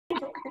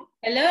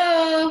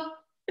Hello.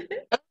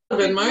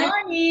 Good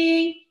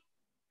morning.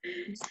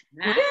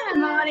 Good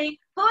morning.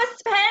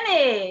 Who's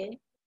Penny?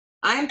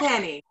 I'm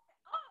Penny.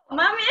 Oh,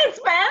 Mommy is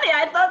Penny.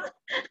 I thought,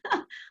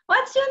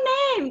 what's your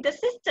name? The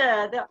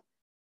sister.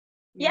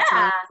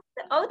 Yeah,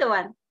 the older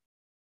one.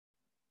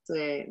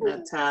 Say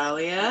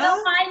Natalia.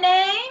 So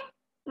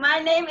my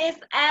name is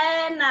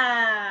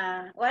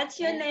Anna. What's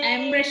your name?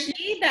 I'm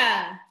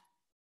Rashida.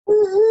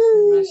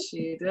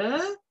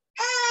 Rashida.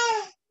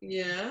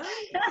 Yeah.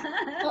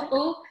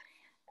 Uh-oh.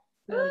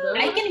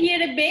 I can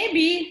hear a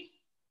baby.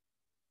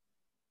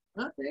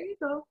 Oh, there you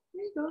go.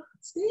 There you go.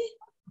 See?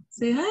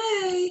 Say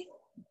hi.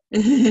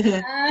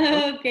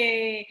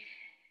 Okay.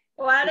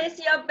 What is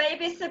your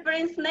baby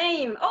sibling's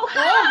name? Oh,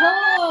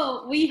 hi.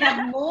 Oh, we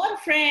have more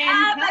friends.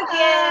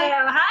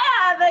 Abigail.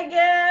 Hi,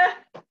 Abigail.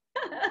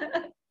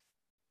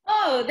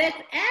 Oh, that's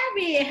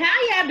Abby.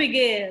 Hi,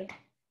 Abigail.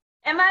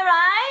 Am I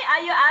right?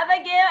 Are you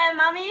Abigail and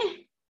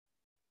Mommy?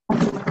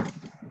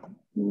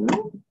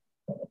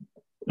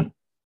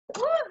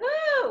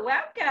 Woohoo!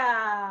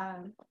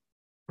 Welcome.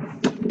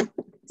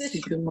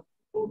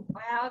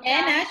 Welcome.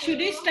 Anna, should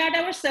we start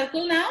our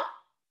circle now?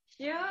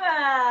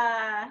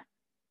 Sure.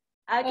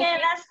 Okay,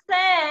 let's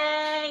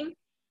sing.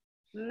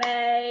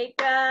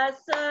 Make a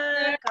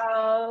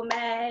circle,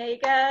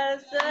 make a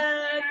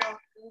circle.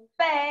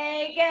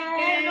 Bake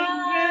and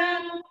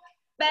run,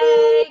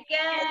 bake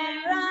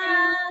and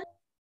run.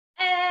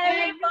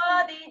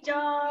 Everybody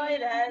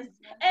join us,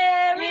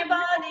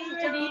 everybody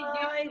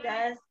join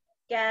us.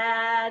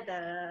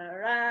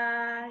 Gather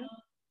round,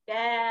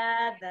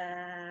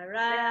 gather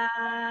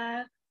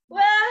round.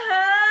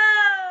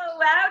 Whoa!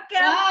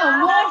 Welcome. Wow,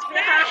 more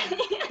Hi.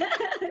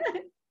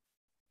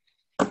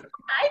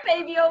 Hi,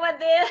 baby over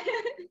there.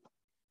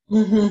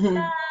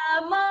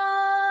 Come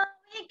on,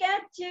 we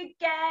get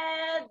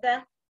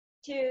together,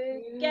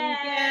 together.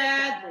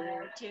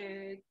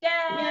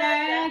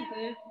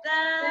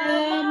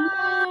 The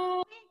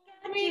more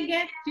we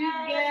get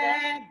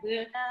together,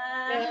 the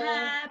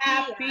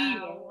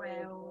happier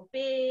we'll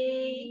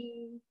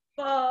be.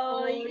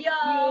 For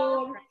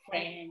your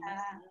friends,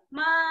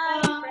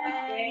 my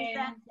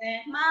friends,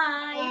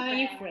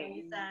 my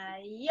friends are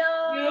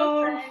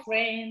your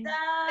friends.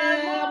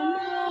 The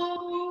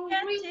more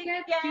we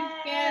get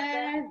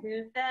together,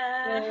 the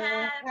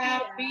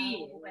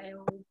happier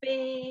we'll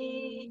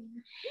be.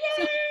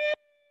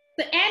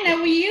 So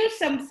Anna, we use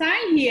some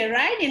sign here,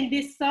 right? In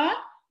this song,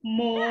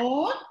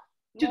 more,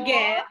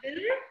 together,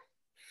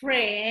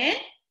 friend,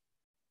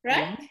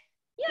 right?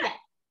 Yeah.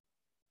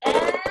 And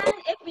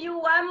if you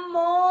want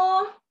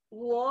more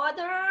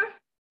water,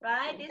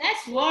 right?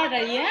 That's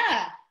water,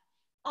 yeah.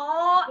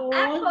 Or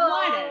apple.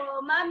 Water.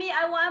 Mommy,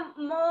 I want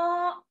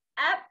more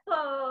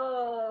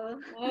apple.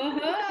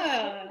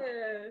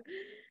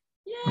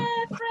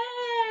 Yeah,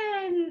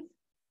 friends.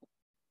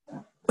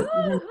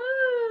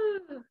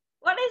 Woohoo!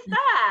 What is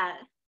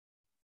that?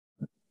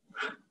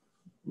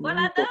 What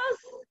are those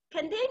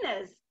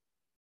containers?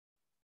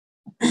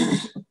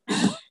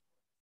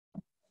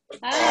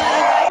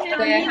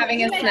 They're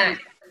having a snack.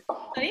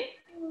 Sorry?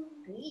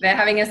 They're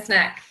having a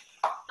snack.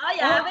 Oh,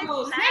 yeah,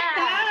 snack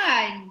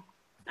time.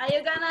 Are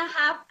you gonna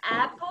have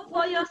apple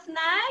for your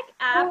snack?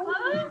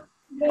 Apple?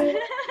 No.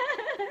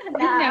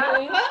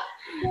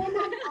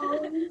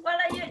 What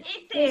are you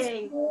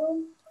eating?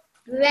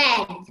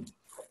 Bread.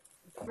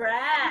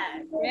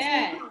 Bread.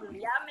 Yeah.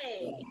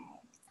 Yummy.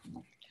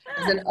 It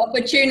was an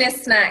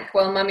opportunist snack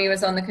while Mummy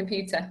was on the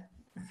computer.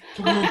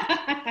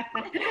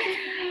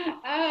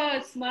 Oh,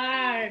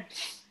 smart.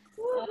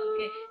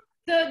 Okay.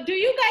 So, do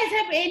you guys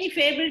have any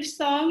favorite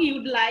song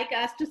you'd like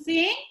us to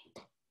sing?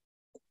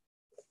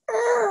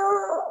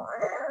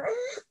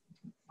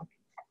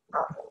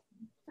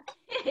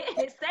 Say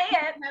it.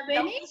 Have Don't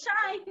any? be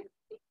shy.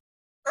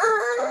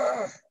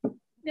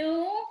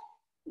 No.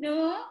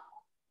 No.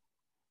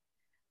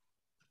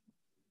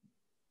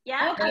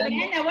 Yeah. Okay,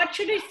 Anna, what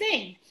should we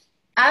sing?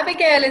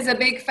 Abigail is a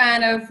big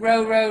fan of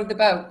Row, Row the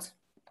Boat.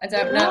 I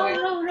don't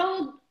know.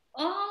 Row.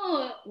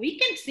 Oh, we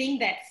can sing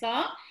that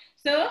song.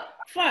 So,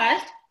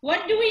 first,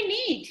 what do we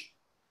need?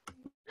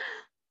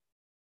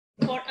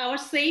 For our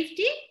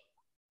safety,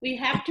 we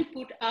have to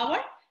put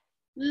our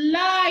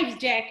life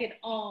jacket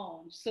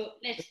on. So,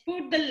 let's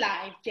put the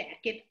life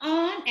jacket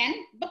on and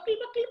buckle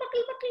up,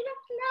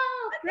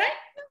 right?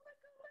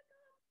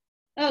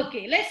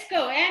 Okay, let's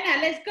go,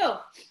 Anna, let's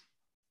go.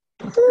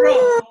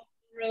 Row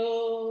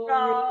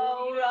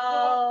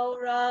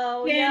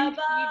your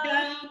boat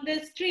down the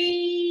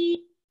stream.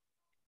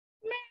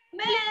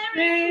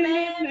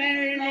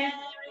 Merry, life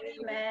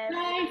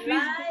is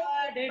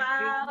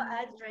but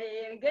a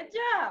dream. Good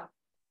job.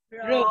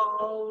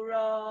 Row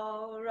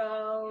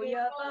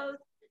your boat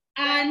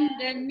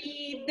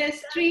underneath the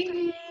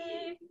stream.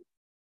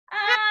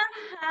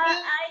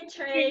 I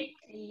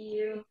tricked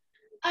you.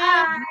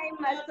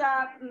 I'm a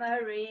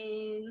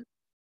submarine.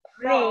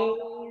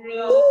 Row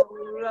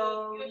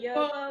your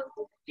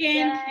boat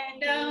gently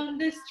down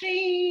the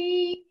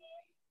stream.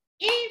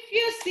 If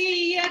you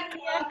see a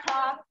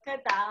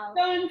crocodile,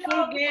 don't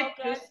forget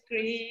to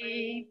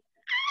scream.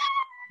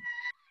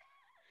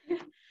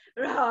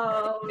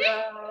 Row,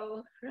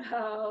 row,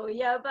 row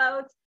your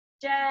boat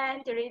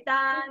gently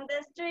down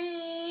the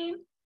stream.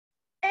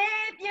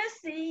 If you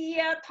see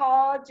a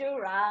tall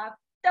giraffe,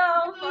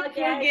 don't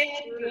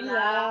forget to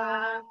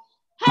laugh.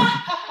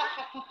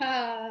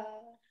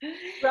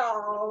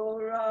 Row,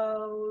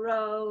 row,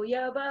 row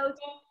your boat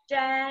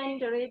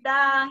gently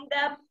down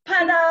the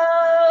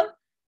puddle.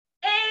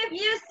 If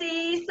you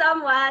see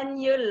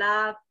someone you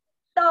love,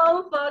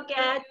 don't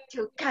forget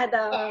to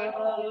cuddle.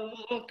 Cuddle,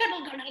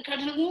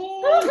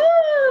 cuddle.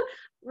 Woohoo!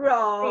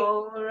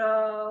 Row,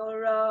 row,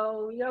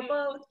 row your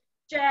boat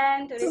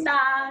gently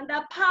down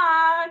the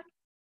park.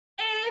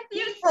 If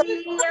you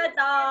see a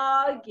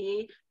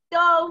doggy,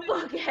 don't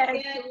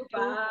forget to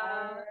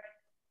bark.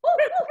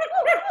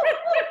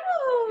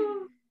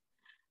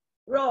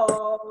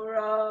 Row,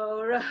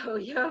 row, row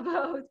your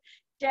boat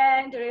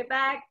gently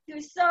back to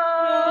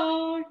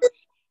shore.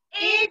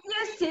 If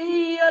you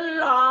see a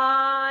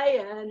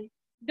lion,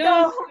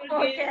 don't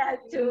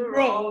forget to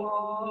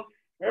roar.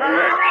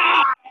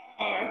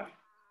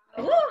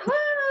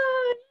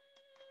 Woohoo!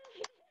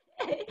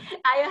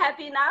 Are you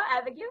happy now,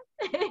 Abigail?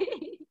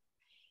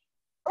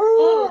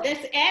 Oh,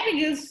 that's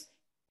Abigail's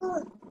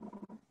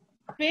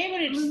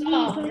favorite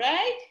song,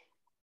 right?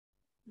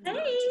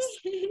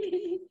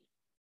 Hey.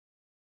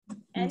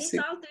 Any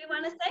song do you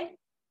want to sing?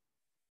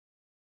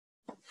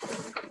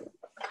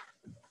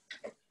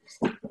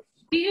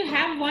 Do you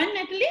have one,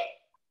 Natalie?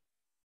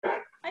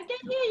 I can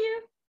hear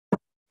you.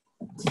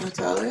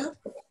 Natalia,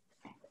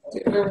 do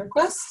you have a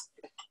request?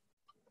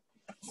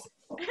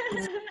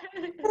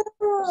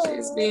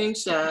 She's being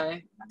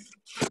shy.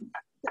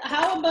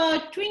 How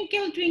about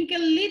Twinkle, Twinkle,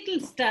 Little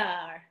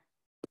Star?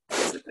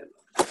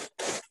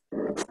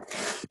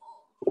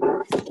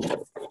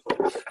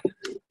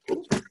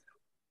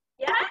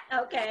 Yeah,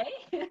 okay.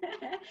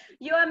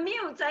 You are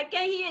mute. I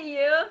can hear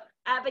you,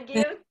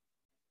 Abigail.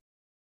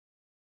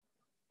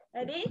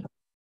 Ready?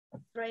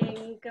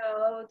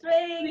 Twinkle,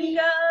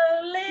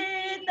 twinkle,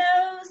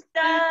 little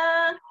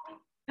star,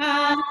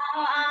 how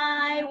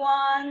I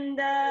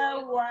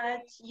wonder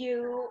what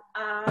you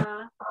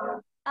are.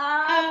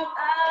 Up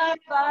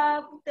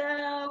above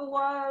the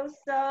world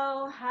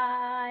so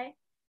high,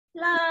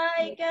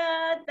 like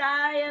a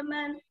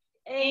diamond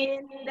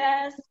in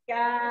the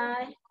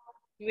sky.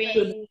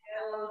 Twinkle,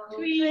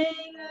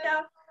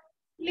 twinkle,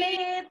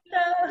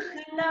 little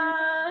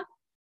star,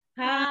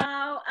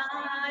 how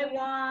I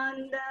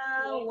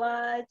wonder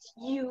what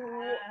you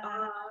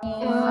are.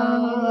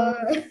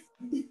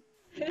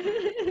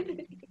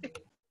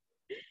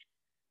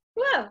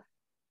 Well,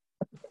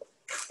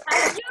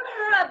 have you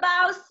heard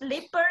about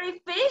slippery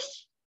fish?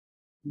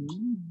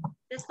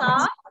 The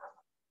song?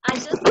 I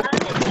just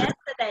learned it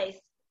yesterday.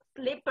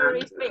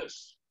 Slippery fish.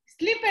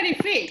 Slippery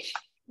fish.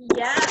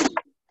 Yeah.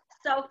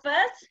 So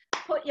first,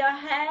 put your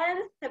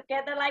hands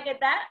together like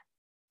that.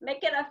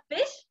 Make it a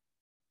fish.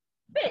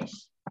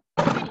 Fish.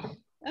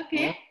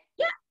 Okay.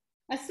 Yeah.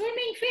 A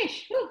swimming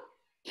fish. Woo.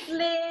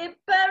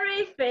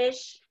 Slippery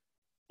fish.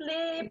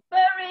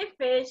 Slippery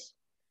fish.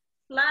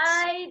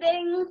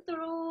 Sliding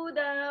through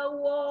the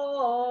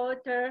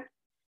water.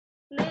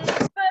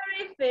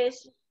 Slippery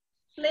fish.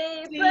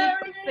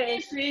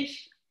 Slippery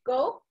fish.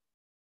 Go.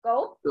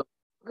 Go.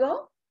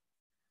 Go.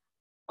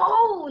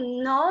 Oh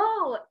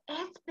no,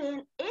 it's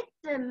been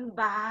eaten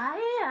by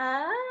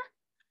a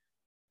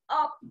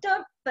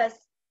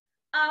octopus.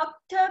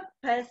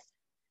 Octopus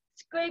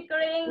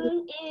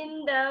squiggling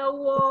in the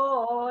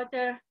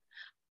water.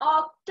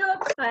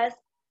 Octopus.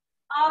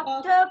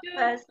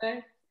 Octopus.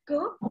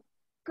 Go.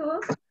 Go.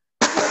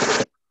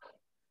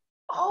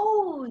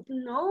 Oh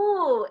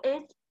no,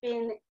 it's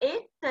been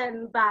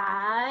eaten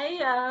by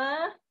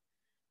a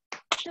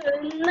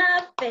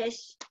tuna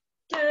fish.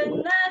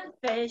 Tuna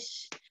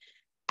fish.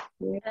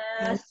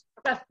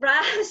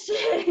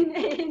 Splashing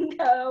in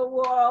the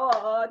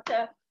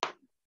water.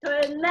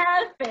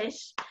 Tuna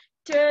fish.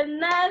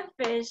 Tuna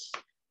fish.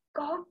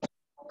 Go,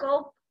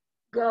 go,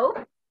 go.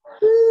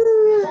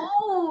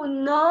 Oh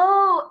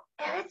no,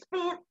 it's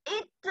been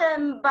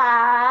eaten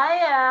by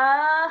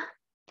a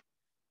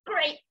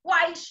great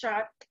white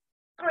shark.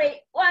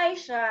 Great white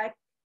shark.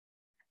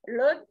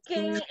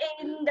 Looking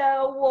in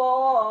the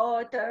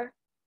water.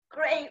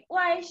 Great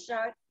white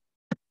shark.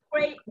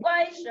 Great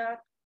white shark.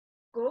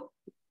 Go,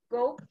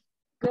 go,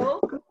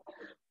 go.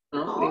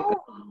 Oh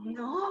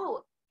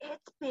no,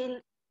 it's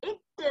been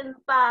eaten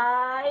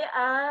by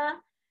a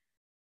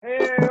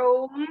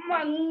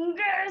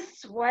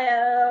humongous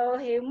whale.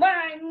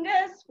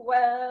 Humongous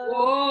whale.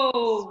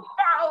 Whoa.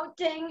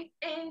 Spouting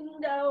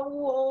in the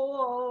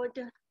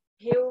water.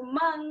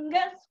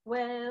 Humongous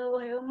whale.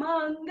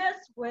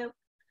 Humongous whale.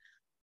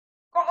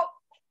 Go,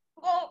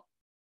 go,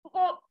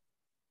 go.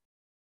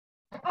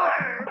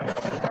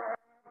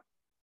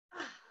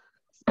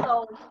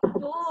 So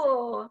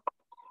full.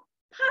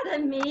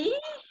 Pardon me.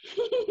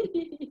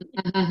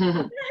 That's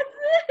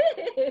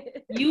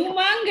it.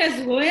 Humongous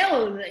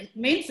whale. It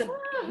means a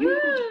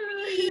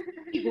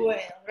huge whale,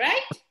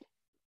 right?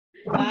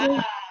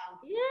 Wow.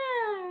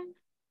 Yeah.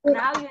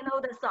 Now you know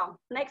the song.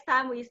 Next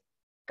time we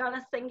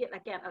gonna sing it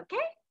again,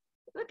 okay?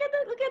 Look at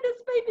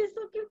this baby,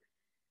 so cute.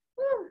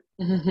 Woo.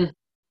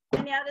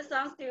 Any other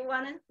songs do you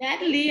want to?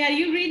 Natalie, are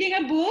you reading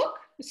a book?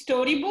 A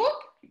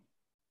storybook?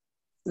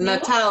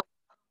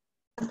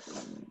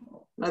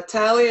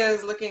 Natalia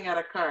is looking at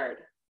a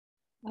card.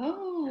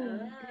 Oh,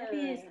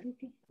 Natalia is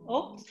looking.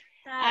 Oh,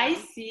 I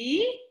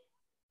see.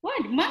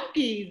 What?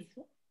 Monkeys,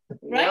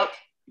 right? Yep.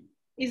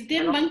 Is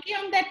there a monkey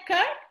on that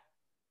card?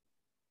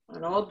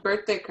 An old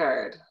birthday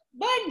card.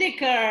 Birthday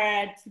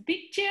cards.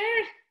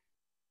 Picture.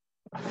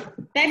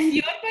 That's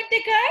your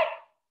birthday card?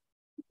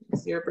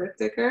 Is your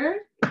birthday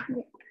card?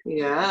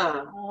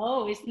 Yeah.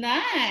 Oh, it's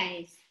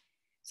nice.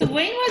 So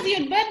when was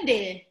your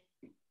birthday?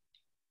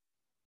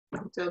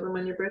 Tell them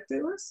when your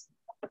birthday was.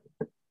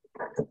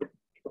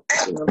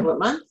 You know what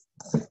month?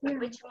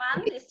 Which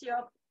month is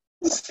your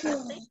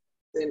birthday?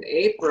 In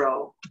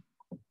April.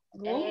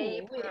 Oh,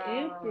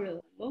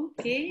 April.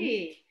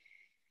 Okay.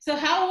 So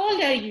how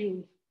old are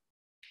you?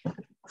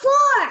 4.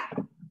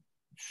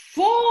 4.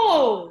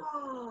 Oh.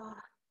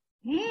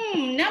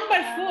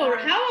 Number 4.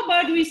 How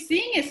about we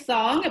sing a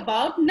song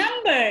about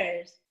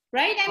numbers?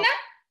 Right, Anna?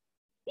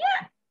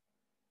 Yeah.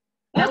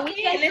 And we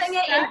can sing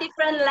it in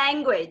different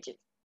language.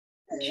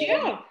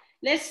 Sure.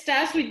 Let's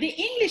start with the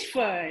English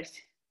first.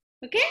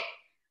 Okay?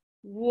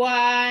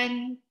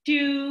 1,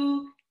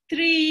 2,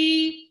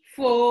 3,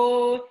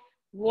 4.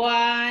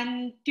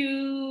 1,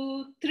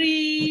 2,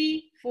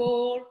 3,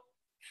 4.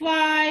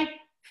 5,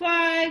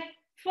 5,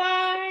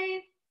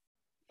 5.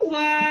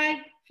 5,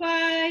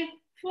 5,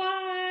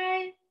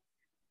 5.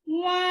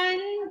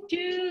 1,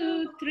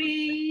 2,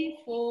 3,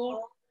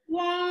 4.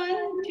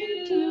 1,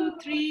 2,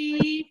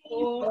 3,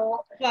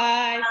 4.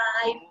 5,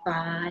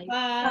 5,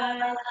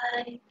 5,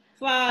 5,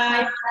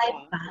 5,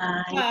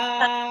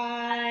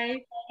 5.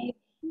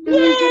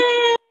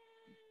 Yay!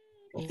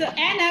 So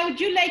Anna, would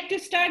you like to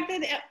start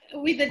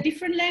with a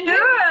different language?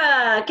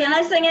 Sure. Can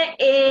I sing it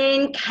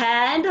in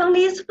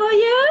Cantonese for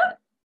you?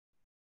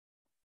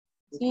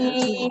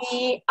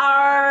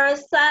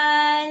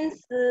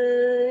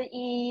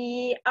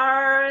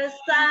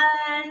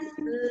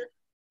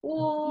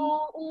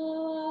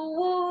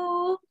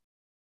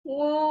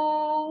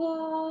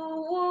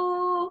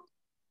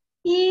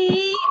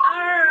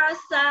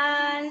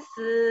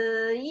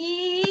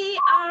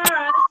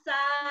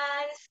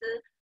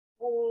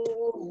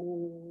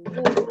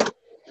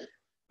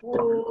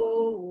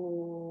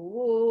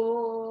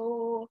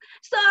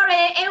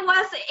 it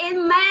was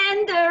in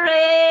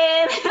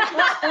Mandarin.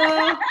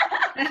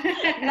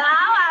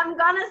 Now I'm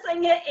gonna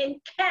sing it in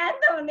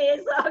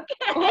Cantonese,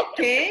 okay?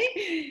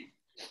 Okay.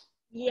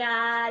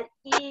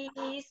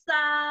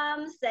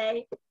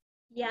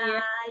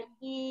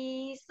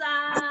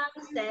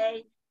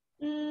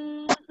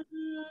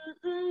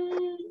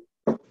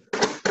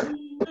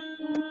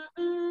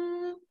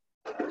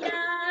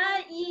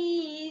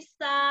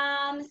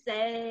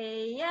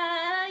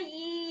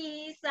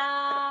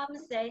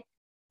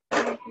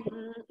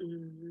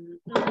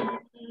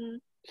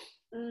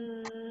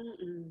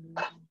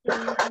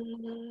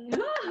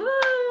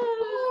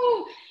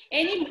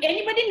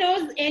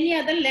 knows any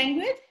other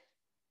language?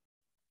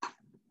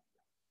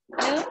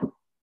 No?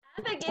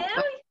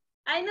 Abigail,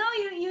 I know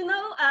you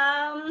know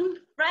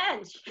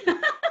French.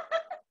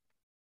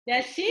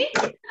 Does she?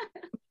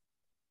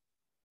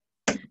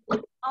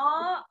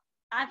 Oh,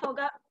 I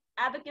forgot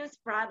Abigail's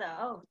brother.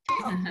 Oh.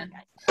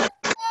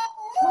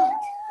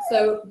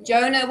 So,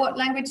 Jonah, what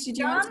language did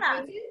you want to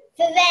Jonah. do?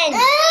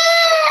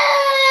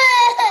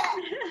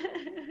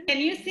 Can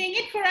you sing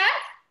it for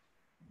us?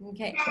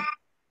 Okay.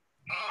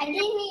 I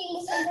didn't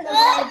listen to the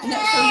words. No,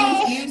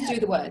 so you do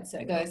the words. So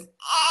it goes.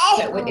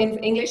 So in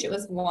English, it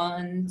was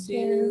 1,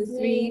 2,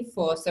 3,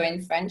 4. So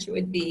in French, it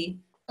would be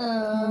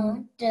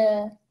 1, 2,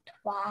 3,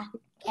 4.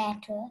 2, 3,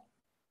 4.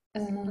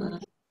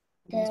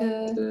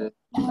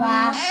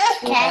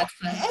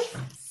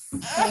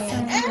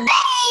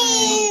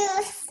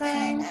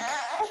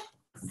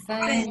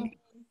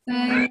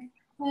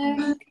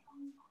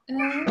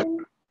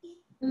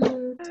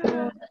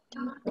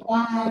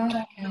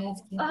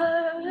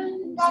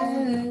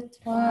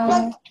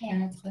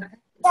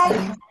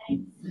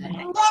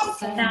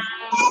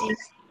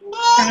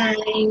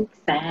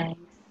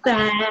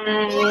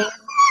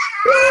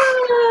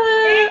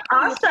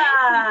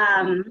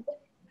 Awesome.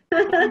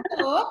 So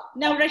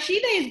now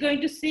Rashida is going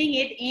to sing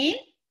it in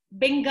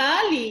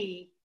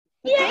Bengali.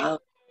 Yay. 1,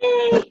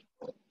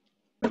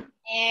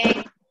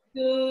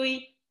 2,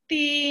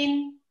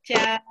 3,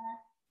 4.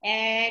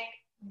 1,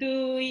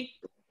 2,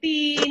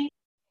 3,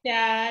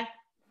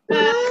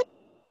 4.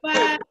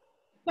 5,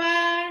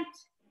 5,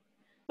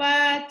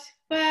 5,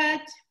 5,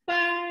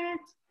 5.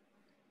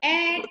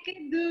 1,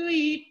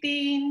 2,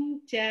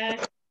 3, 4.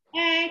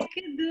 1,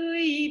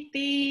 2,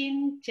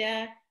 3,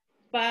 4.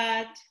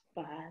 5,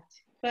 5,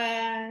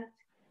 5.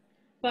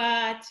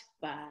 5,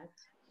 5,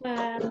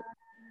 5.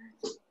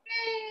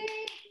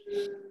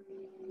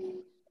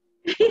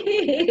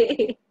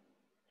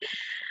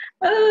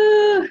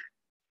 Oh.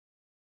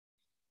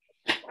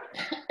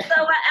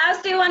 So what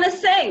else do you want to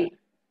sing?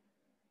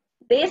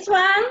 This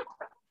one?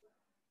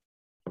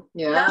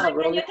 Yeah.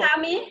 Can you tell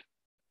me?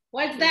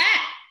 What's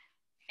that?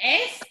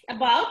 S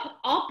about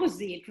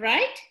opposite,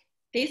 right?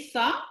 This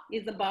song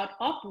is about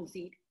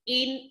opposite.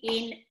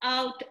 In,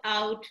 out,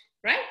 out,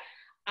 right?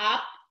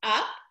 Up,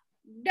 up,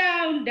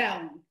 down,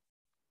 down,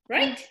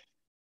 right?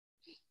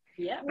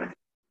 Yeah.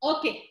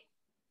 Okay.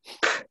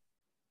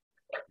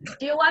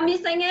 Do you want me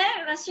to sing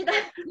it, Rashida?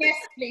 Yes,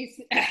 please.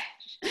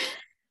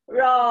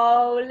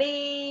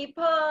 Roly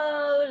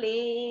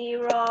poly,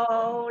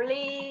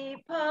 roly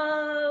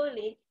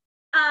poly,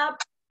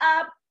 up,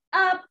 up,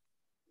 up,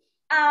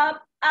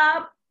 up,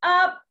 up,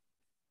 up.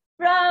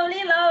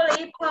 Roly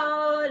loly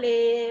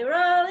poly,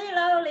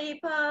 roly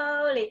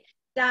poly,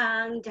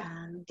 down,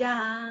 down,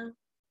 down,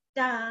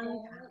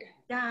 down,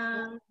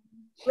 down.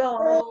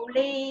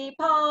 Roly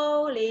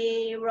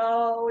poly,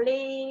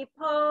 roly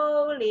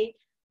poly,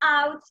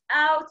 out,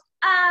 out,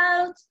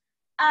 out,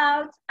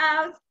 out,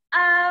 out,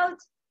 out.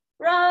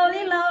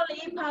 Roly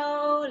loly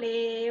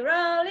poly,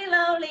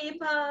 roly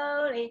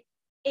poly,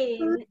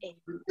 in,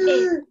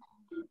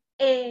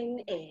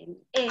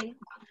 in.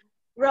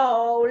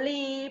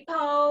 Roly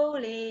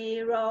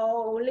poly,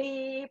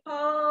 roly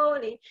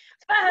poly,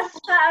 fast,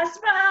 fast,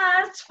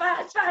 fast,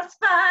 fast, fast,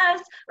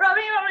 fast.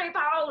 Roly, roly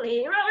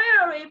poly,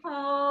 roly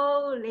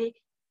poly.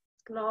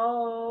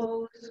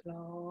 Slow,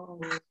 slow,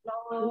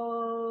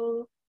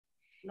 slow,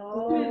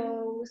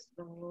 slow,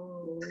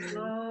 slow,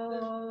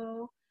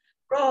 slow.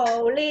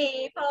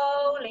 Roly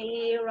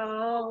poly,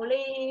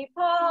 roly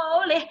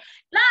poly.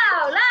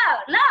 Loud,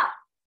 loud, loud,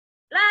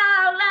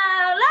 loud,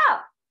 loud, loud.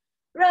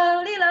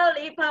 Roly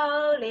loly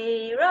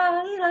poly,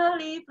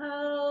 roly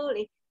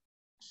poly.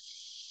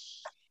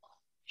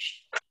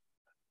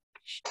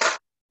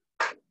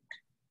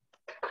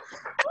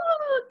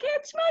 Oh,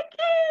 catch my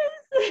kiss.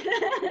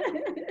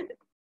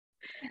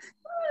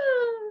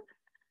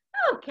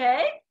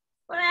 Okay,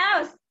 what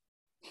else?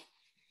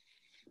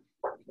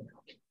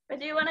 What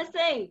do you want to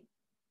sing?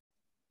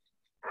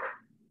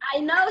 I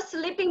know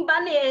Sleeping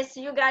Bunny is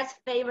you guys'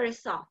 favorite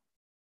song.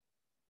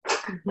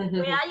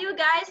 Where are you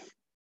guys?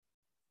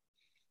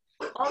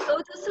 All go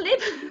to sleep?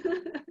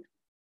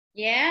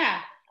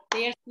 Yeah,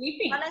 they are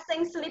sleeping. Wanna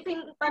sing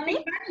Sleeping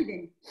Bunny?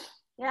 Then.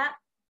 Yeah.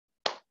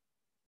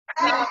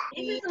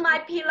 This is my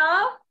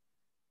pillow.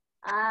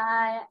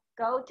 I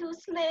go to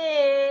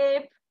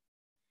sleep.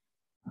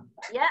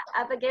 Yeah,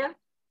 Abigail.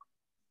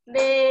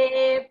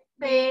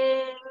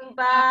 Sleeping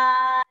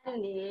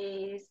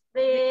bunny,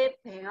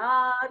 sleeping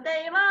all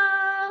day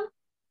long.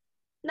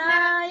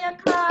 9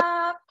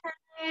 o'clock,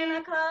 10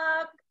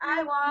 o'clock,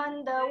 I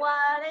wonder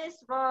what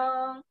is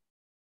wrong.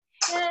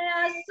 They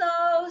are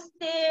so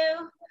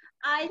still,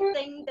 I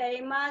think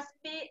they must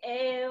be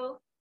ill.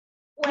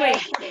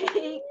 Wake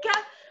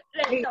up,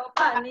 little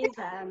bunnies,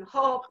 and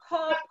hop,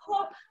 hop,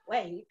 hop.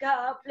 Wake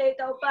up,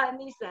 little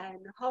bunnies,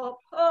 and hop,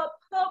 hop,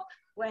 hop.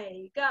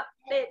 Wake up,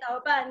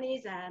 little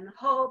bunnies, and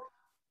hop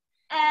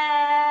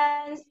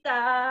and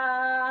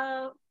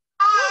stop.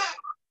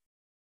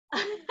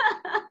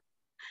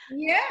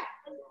 Yeah,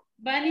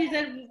 bunnies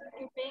are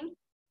sleeping.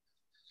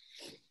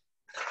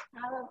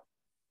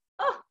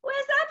 Oh,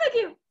 where's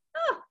Abigail?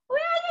 Oh,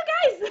 where are you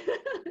guys?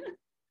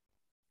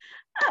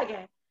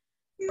 Okay.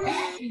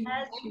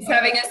 She's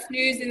having a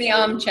snooze in the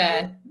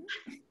armchair.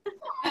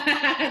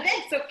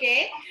 That's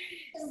okay.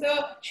 So,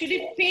 should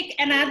we pick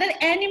another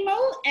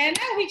animal?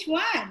 Anna, which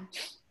one?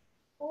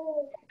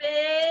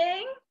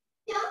 Bing.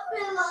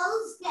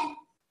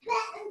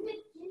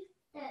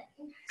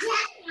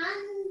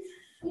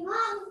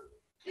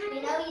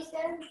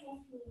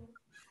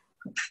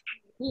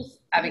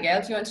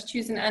 Abigail, do you want to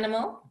choose an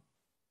animal?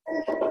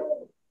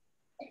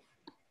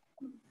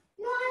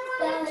 No, I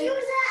want to choose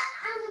an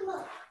animal.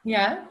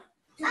 Yeah.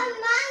 A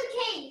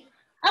monkey.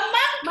 A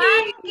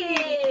monkey.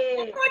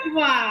 Monkey. Good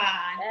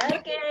one.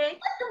 Okay.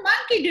 What does the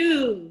monkey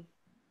do?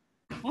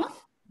 Huh?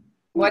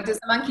 What does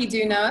the monkey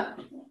do, Noah?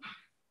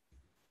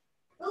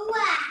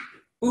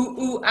 Ooh,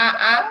 ooh, ah,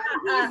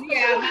 ah.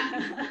 Yeah.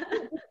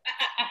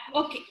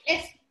 Okay,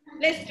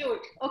 let's do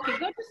it. Okay,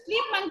 go to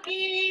sleep,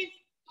 monkeys.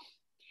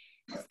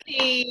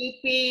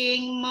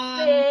 Sleeping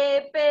monkey.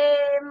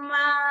 Sleeping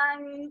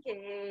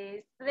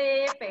monkey,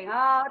 sleeping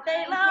all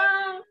day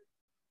long.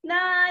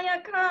 9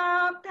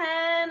 o'clock,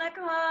 10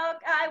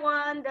 o'clock, I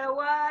wonder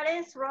what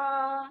is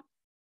wrong.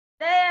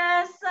 They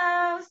are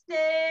so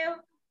still,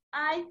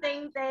 I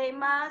think they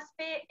must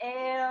be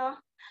ill.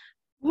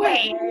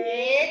 Wait.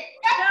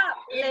 Up,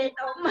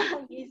 little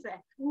monkey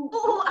said, ooh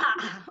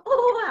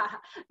ah,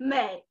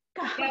 make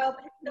up. Help,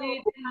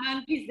 little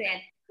monkey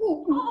said.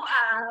 Ooh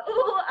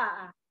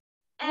ah.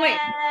 Wait.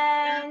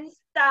 And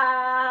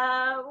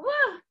stop.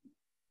 Woo.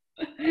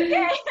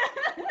 Okay.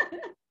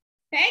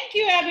 Thank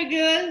you,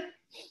 Abigail.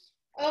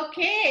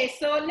 Okay,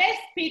 so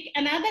let's pick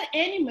another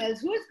animal.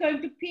 Who is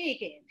going to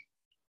pick it?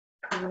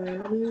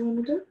 Whatever you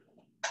want to do.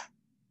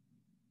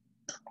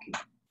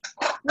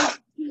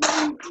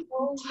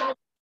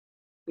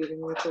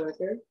 Feeding with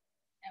water.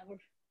 Our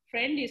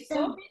friend is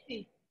so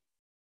busy.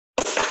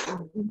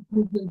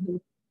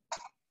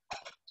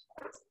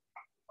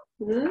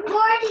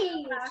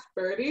 Birdie.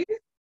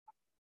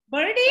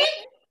 Birdie?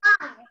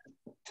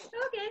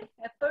 Okay,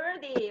 a bird.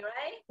 birdie,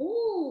 right?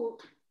 Ooh.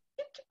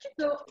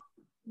 So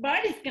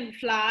birds can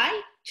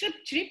fly. Chirp,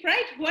 chirp,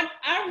 right? What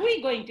are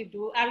we going to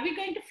do? Are we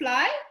going to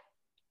fly?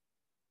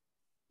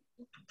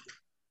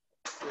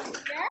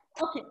 Yeah.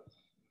 Okay.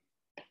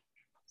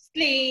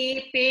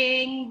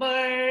 Sleeping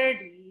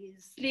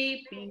birdies,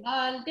 sleeping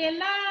all day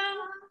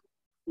long.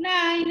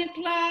 9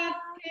 o'clock,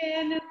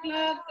 10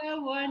 o'clock, I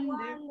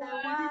wonder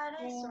What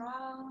is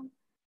wrong?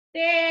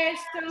 They're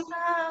So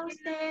so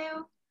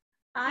still,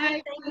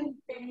 I think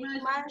they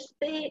must must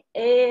be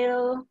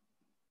ill.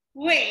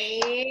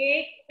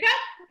 wake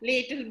up,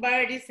 little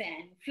birdies,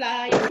 and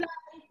fly, fly,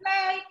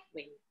 fly.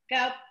 Wake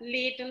up,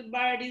 little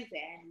birdies,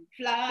 and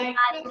fly,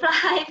 Fly,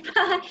 fly,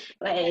 fly.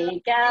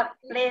 Wake up,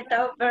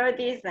 little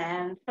birdies,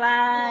 and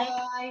fly.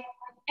 fly.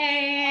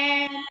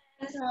 And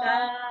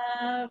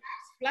Stop.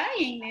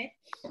 flying it.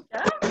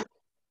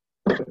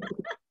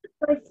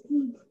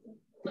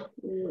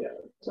 Yeah,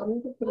 tell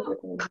me to put it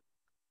in.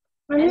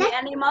 Any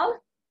animal?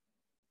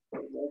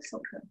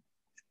 Okay.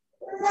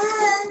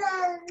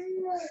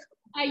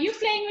 Are you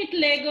playing with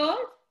Legos?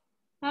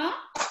 Huh?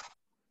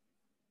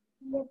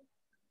 Wow.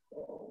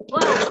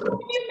 What did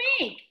you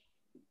make?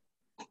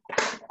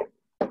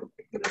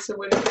 So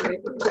what did you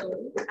make with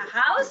those? A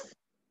house?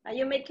 Are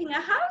you making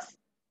a house?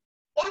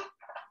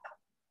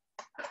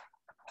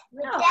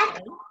 Yeah.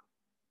 Okay.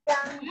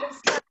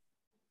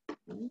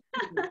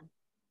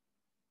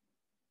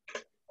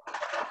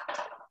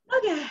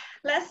 Okay,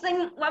 let's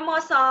sing one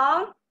more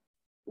song.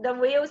 The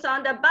Wheels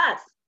on the Bus.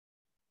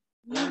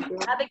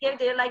 Abigail,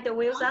 do you like the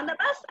Wheels on the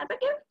Bus,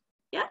 Abigail?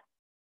 Yeah?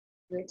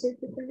 Take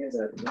the fingers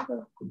out. Here you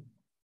go.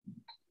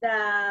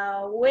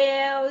 The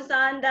wheels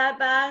on the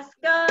bus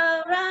go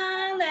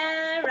round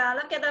and round.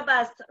 Look at the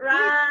bus.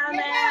 Round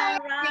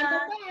and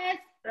round.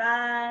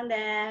 Round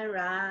and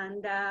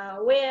round. The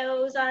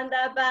wheels on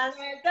the bus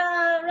go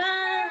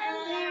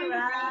round and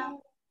round.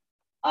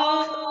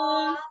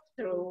 All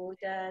through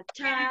the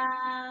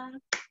town.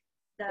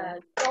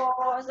 The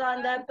doors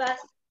on the bus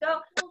go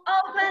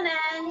open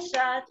and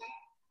shut.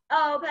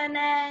 Open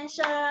and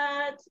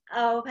shut.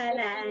 Open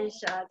and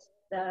shut.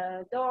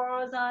 The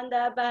doors on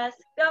the bus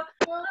go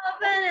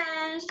open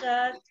and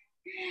shut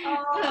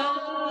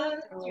all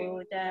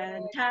through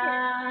the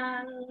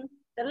town.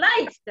 The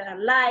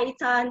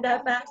lights on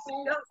the bus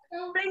go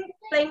blink,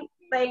 blink,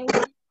 blink,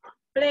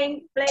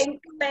 blink,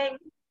 blink, blink,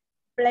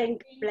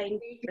 blink,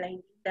 blink,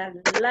 blink.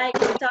 The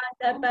lights on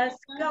the bus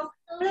go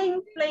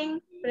blink,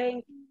 blink,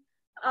 blink,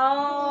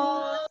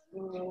 all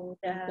through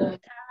the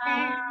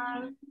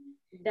town.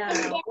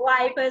 The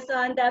wipers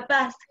on the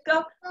bus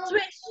go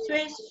swish,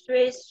 swish,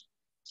 swish.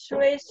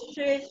 Swish,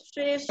 swish,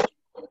 swish,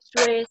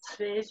 swish,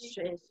 swish,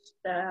 swish.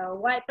 The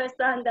wipers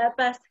on the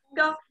bus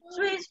go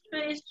swish,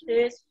 swish,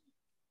 swish,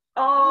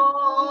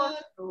 all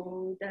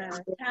through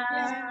the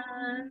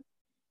town.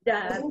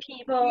 The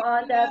people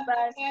on the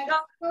bus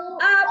go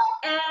up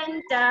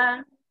and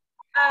down,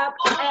 up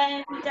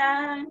and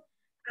down,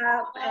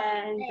 up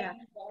and down.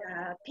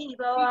 The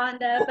people on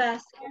the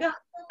bus go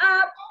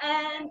up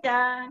and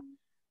down,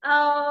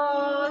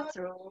 all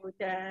through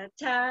the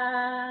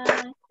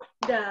town.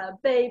 The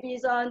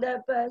babies on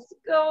the bus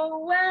go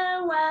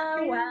wah,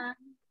 wah, wah,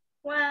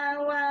 wah,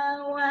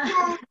 wah,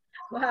 wah,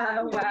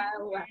 wah, wah,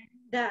 wah.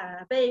 The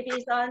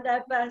babies on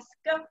the bus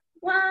go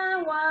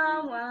wah,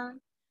 wah, wah,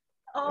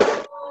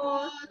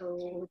 all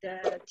through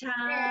the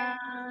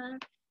town.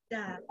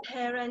 The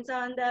parents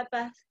on the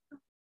bus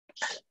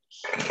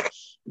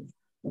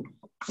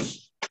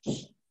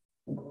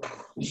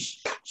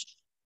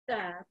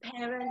the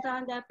parents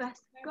on the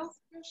bus go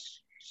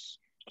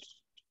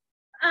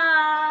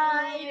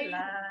I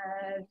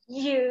love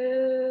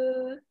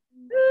you.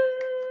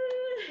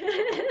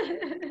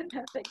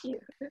 Thank you.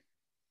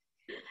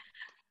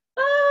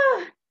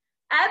 Oh,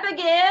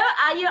 Abigail,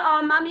 are you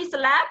on mommy's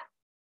lap?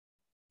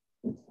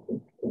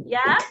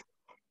 Yeah?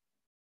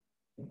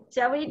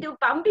 Shall we do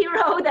bumpy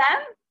road then?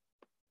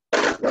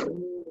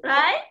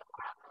 Right?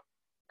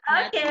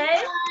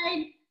 Okay.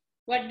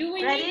 What do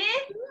we Ready?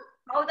 need?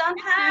 Hold on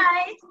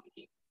tight.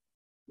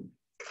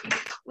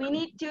 We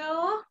need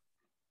to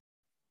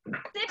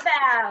sit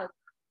belt.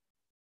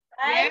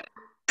 Right?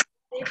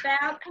 Sit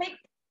belt, click.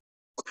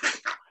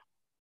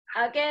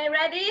 Okay,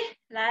 ready?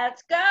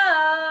 Let's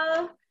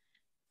go.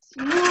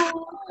 Smooth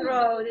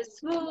road, the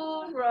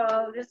smooth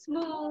road, the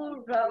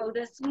smooth road,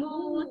 the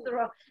smooth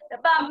road, the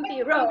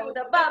bumpy road,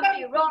 the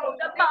bumpy road,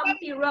 the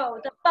bumpy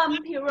road, the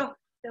bumpy road,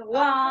 the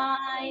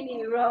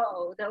windy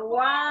road, the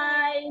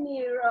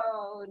windy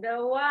road, the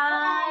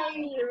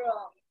windy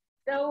road,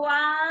 the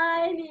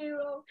windy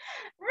road.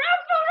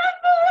 Rumble,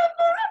 rumble,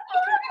 rumble,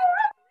 rumble,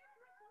 rumble,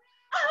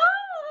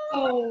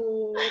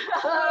 rumble.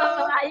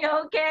 Oh, are you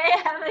okay,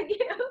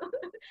 Abigail?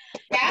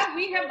 Yeah,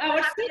 we have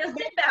our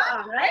seatbelt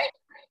on, right?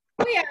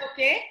 We are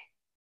okay.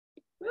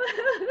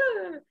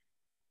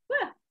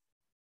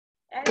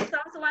 Any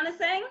songs you want to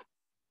sing?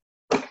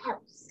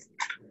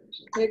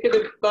 Look at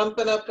it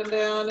bumping up and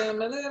down in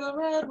my little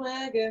red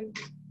wagon.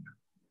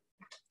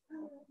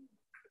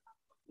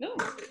 No,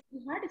 we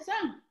heard a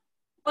song.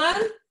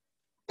 One.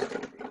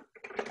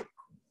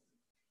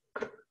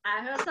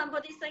 I heard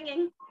somebody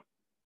singing.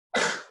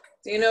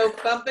 Do you know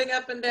bumping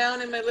up and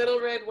down in my little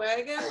red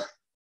wagon?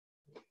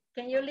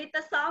 Can you lead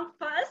the song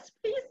first,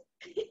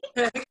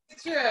 please?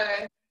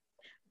 Try.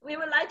 We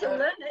would like to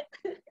learn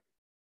it.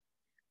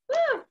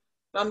 Woo!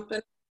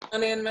 Bumping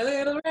down in my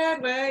little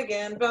red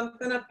wagon,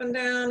 bumping up and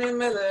down in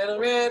my little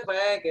red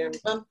wagon,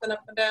 bumping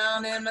up and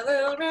down in my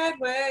little red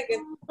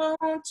wagon.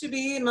 Won't you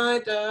be my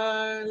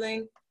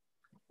darling?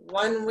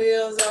 One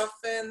wheel's off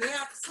and the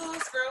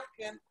axle's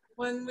broken.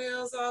 One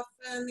wheel's off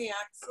and the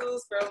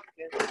axle's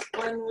broken.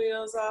 One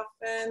wheel's off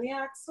and the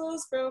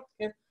axle's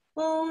broken.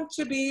 Won't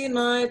you be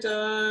my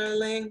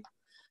darling?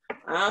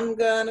 I'm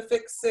gonna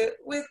fix it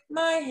with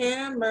my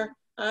hammer.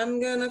 I'm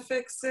gonna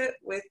fix it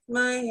with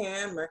my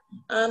hammer.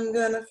 I'm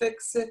gonna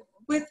fix it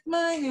with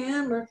my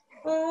hammer.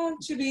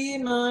 Won't you be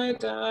my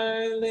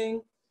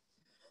darling?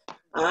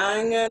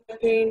 I'm gonna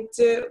paint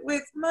it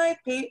with my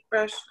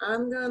paintbrush.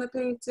 I'm gonna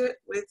paint it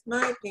with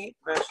my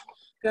paintbrush.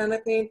 Gonna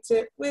paint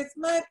it with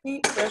my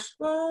paintbrush.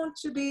 Won't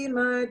you be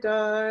my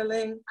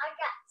darling? I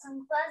got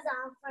some gloves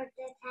on for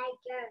the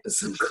tiger.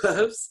 Some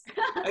gloves.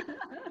 I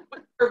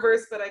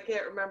reverse, but I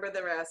can't remember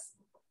the rest.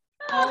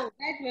 Oh,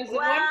 that was a Wow,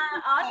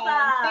 wonderful awesome.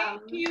 song.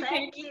 Thank you.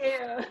 Thank you.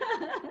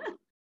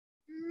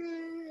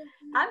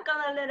 I'm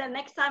gonna learn it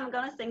next time. I'm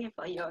gonna sing it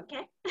for you,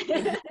 okay?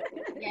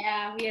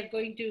 Yeah, we are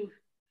going to.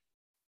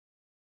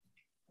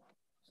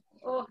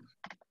 Oh,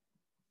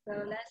 so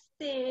let's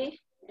see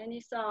any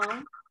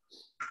song.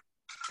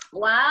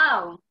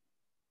 Wow.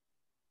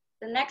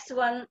 The next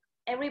one,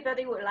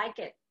 everybody would like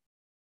it.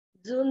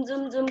 Zoom,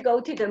 zoom, zoom, go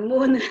to the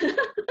moon.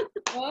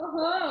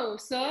 Oh,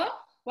 so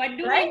what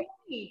do Right?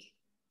 we need?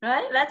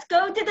 Right? Let's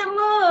go to the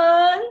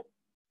moon.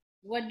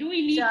 What do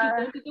we need to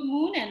Sure. go to the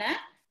moon, Anna?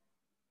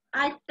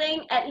 I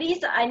think at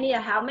least I need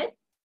a helmet.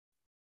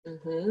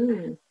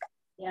 Mm-hmm.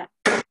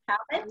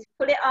 Helmet,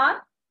 put it on.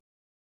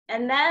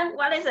 And then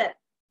what is it?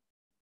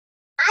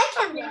 I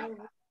can wear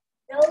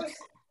those.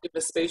 Give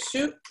a space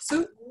suit.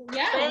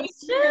 Yeah.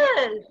 Space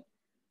shoes.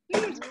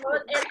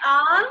 Put it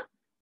on.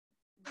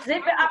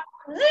 Zip it up.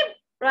 Zip.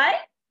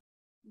 Right?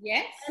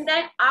 Yes. And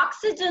then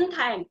oxygen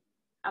tank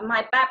on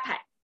my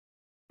backpack.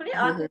 Put it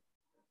on.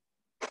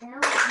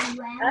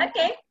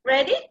 Okay,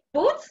 ready?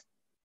 Boots.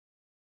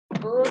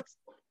 Boots.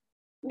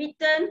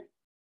 Mitten.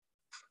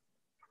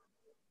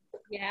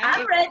 Yeah.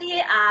 I'm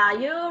ready. Are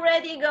you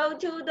ready? Go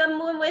to the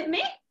moon with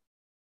me?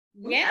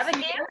 Yes.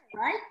 Abigail?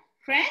 Right.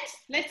 Friends,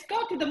 let's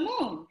go to the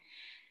moon.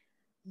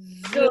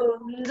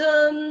 Zoom,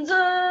 zoom,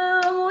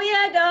 zoom. We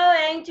are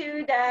going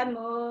to the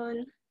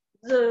moon.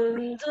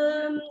 Zoom,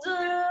 zoom,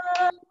 zoom.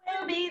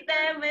 We'll be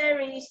there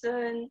very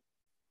soon.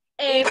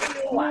 If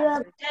you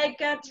want to take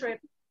a trip,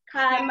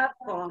 climb up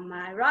on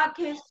my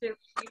rocket ship.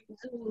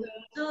 Zoom,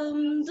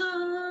 zoom,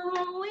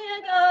 zoom. We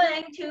are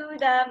going to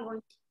the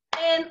moon.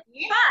 In 5,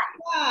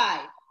 5,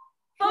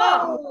 4,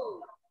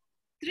 4,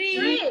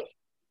 3,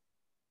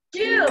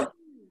 3,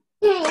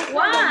 2,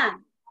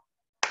 1.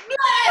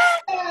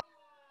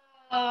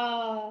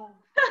 Oh.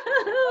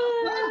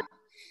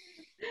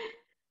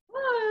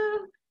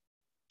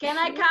 Can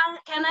I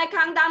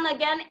count down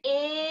again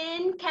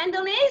in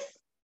Cantonese?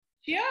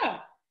 Sure.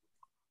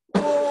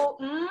 5, 4,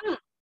 3,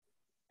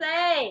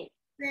 Say.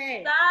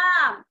 2,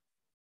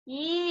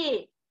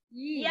 Ye.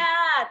 1.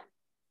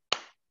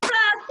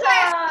 Presto!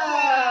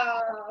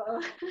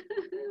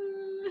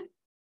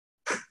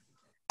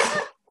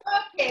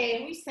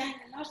 Okay, we sang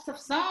lots of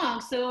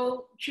songs.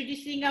 So should we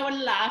sing our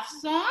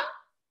last song?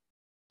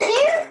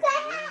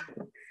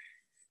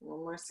 One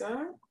more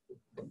song.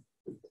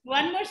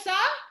 One more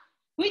song?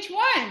 Which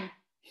one?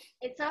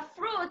 It's a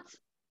fruit.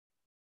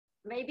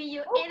 Maybe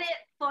you eat it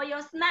for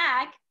your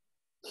snack.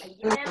 A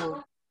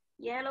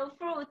yellow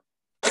fruit.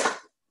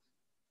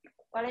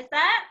 What is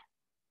that?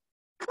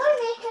 We'll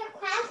make a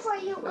plan for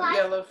you What guys.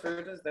 yellow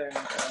fruit is there? Is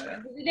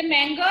it a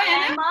mango,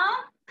 Anna?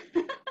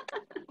 Lemon?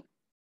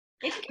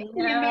 It can be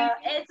a No, mango.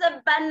 it's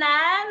a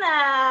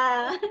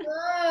banana.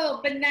 Oh,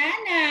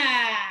 banana.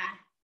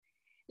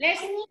 Let's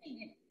sing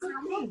it. For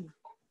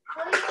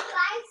you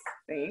guys.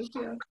 Thank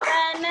you.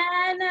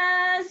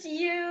 Bananas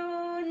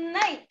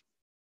unite.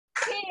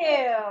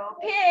 Peel,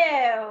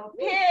 peel,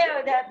 peel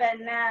the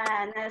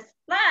bananas.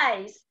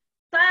 Slice,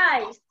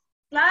 slice,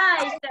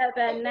 slice the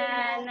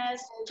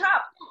bananas.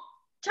 Chop,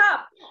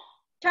 chop,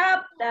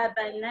 chop the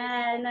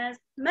bananas.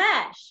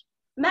 Mash,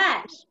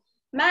 mash,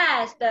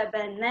 mash the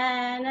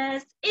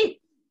bananas. Eat,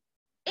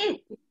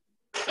 eat,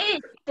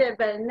 eat the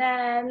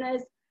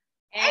bananas.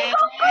 And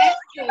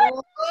banana.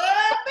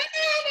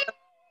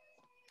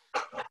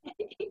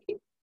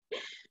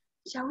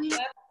 Shall we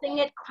sing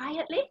it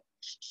quietly?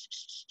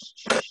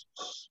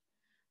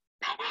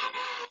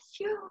 Bananas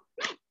unite.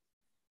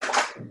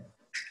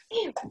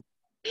 Peel,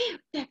 peel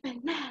the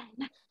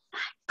banana.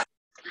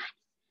 Slice,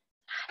 slice,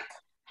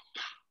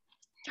 slice.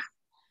 Chop,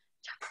 chop,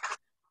 chop.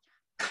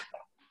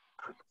 Mash,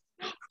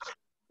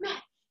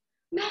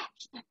 mash,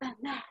 mash the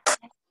bananas.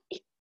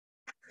 Eat,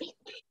 eat,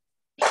 eat.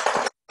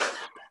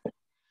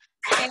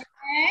 And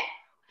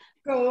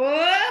go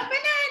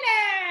banana.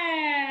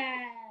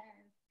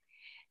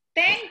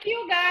 Thank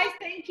you guys.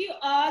 Thank you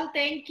all.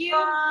 thank you.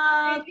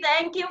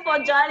 Thank you for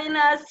joining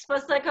us for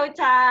Circle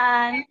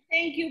Time.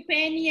 Thank you,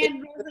 Penny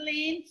and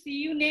Rosalind. See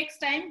you next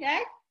time,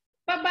 guys.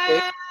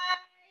 Bye-bye.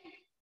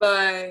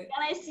 Bye.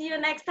 Can I see you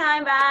next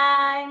time?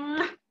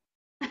 Bye.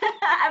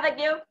 Have a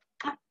gift.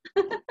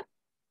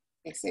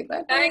 Say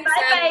bye. Thanks,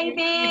 Bye,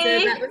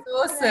 baby. That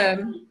was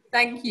awesome.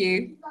 Thank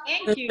you.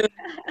 Thank you.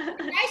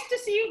 Nice to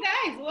see you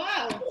guys.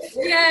 Wow.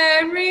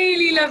 Yeah,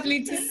 really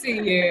lovely to see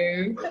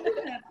you.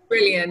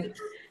 Brilliant.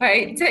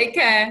 Right, take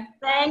care.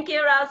 Thank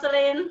you,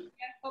 Rosalind.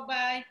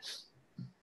 Bye-bye.